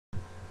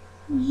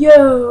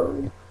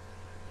Yo!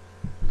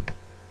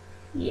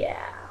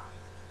 Yeah.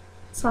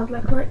 Sounds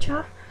like a right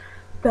chat.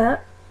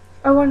 But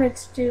I wanted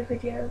to do a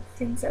video of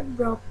things that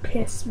will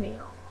piss me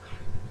off.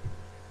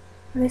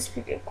 And this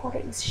video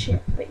quality is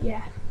shit, but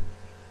yeah.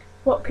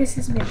 What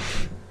pisses me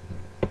off?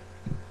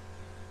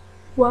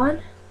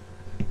 One.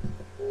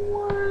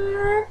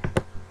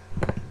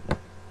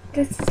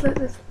 This is like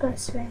the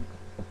first thing.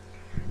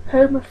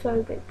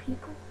 Homophobic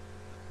people.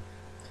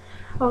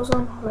 I was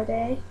on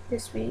holiday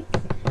this week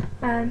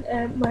and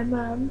my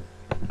mum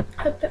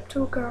hooked up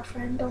to a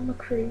girlfriend on the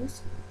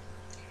cruise,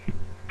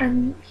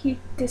 and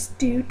this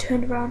dude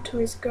turned around to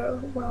his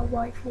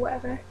wife or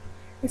whatever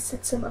and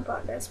said something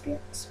about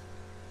lesbians.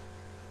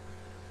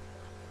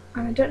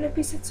 And I don't know if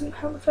he said something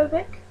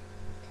homophobic,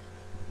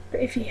 but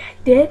if he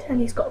did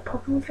and he's got a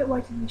problem with it, why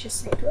didn't he just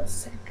say to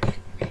us,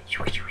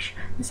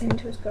 the same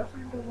to his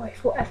girlfriend or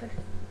wife, whatever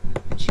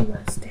she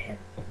was to him.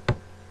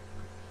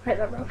 Right,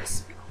 that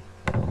rubs me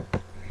off.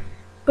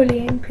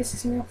 Bullying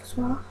pisses me off as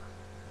well.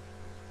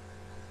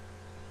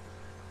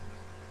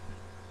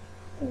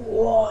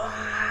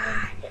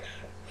 Why?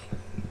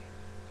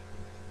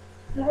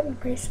 I like my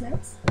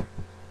bracelets.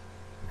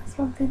 That's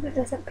one thing that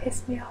doesn't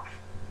piss me off.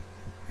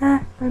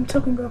 I'm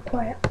talking real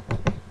quiet.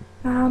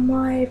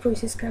 My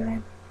voice is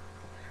going.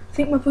 I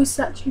think my voice is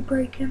actually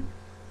breaking,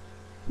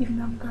 even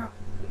though I'm a girl.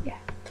 But yeah.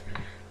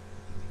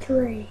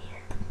 3.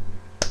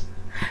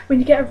 When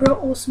you get a real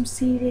awesome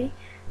CD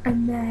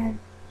and then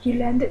you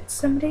lend it to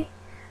somebody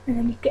and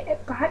then you get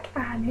it back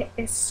and it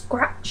is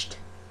scratched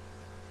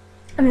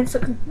and then it's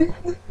like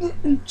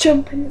and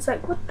jumping, it's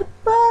like, what the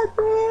fuck,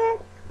 man?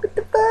 What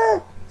the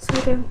fuck? So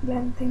I don't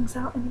lend things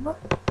out anymore.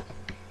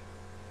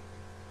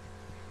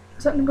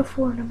 Was that number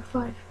 4 or number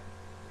 5?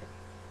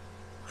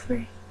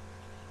 3.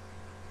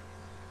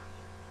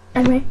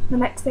 Anyway, the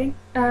next thing.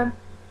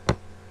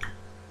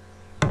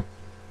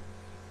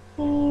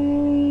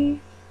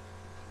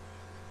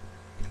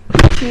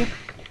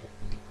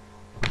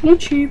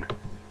 YouTube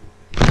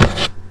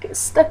gets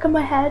stuck in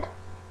my head,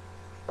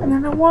 and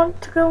then I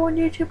want to go on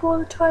YouTube all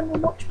the time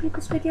and watch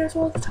people's videos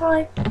all the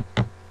time,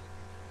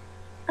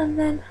 and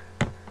then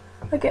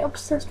I get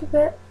obsessed with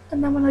it,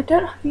 and then when I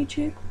don't have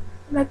YouTube,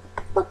 I'm like, what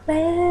the fuck,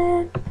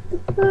 man?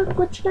 What the fuck?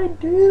 What should I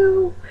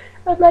do?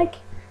 I'm like,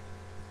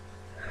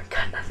 I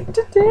got nothing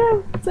to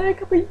do. So I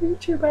come on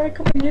YouTube, I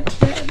come on the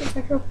internet, and it's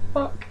like, oh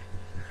fuck.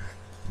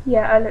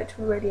 Yeah, I looked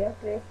really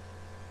ugly.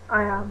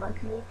 I am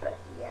ugly, but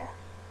yeah,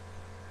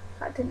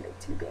 that didn't look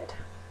too good.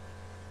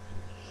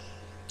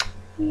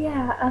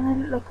 Yeah, and I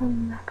look like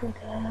I'm knackered.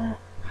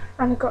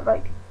 And I've got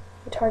like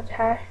retarded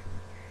hair.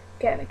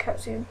 Getting it cut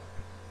soon.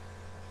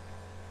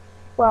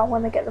 Well,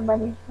 when I get the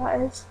money, that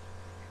is.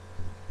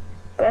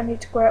 But I need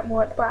to grow it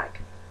more at the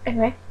back.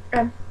 Anyway,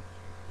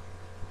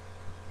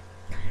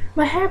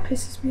 my hair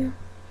pisses me off.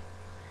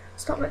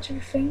 It's not much of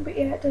a thing, but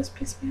yeah, it does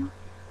piss me off.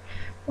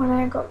 When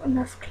I ain't got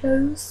enough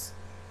clothes,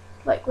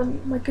 like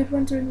when my good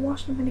ones are in the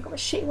wash and when I got my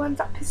shitty ones,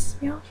 that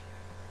pisses me off.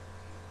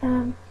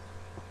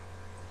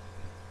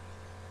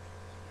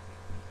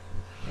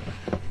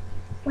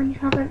 When you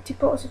have empty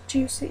bottles of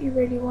juice that you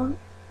really want,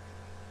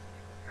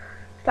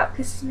 that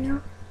pisses me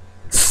off.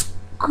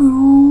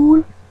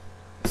 School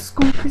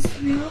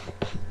pisses me off.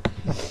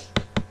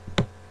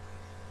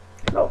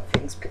 A lot of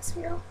things piss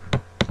me off.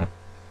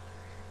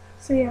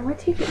 So yeah, my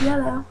teeth are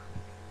yellow.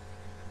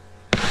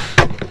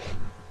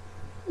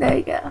 There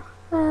you go.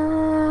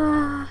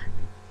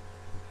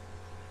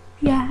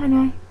 Yeah,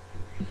 anyway.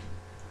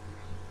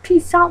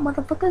 Peace out,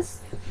 motherfuckers.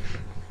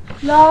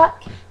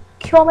 Like,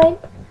 comment,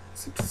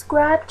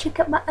 subscribe, check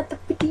out my other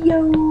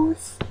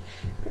videos.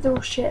 But they're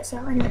all shit, so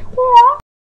anyway.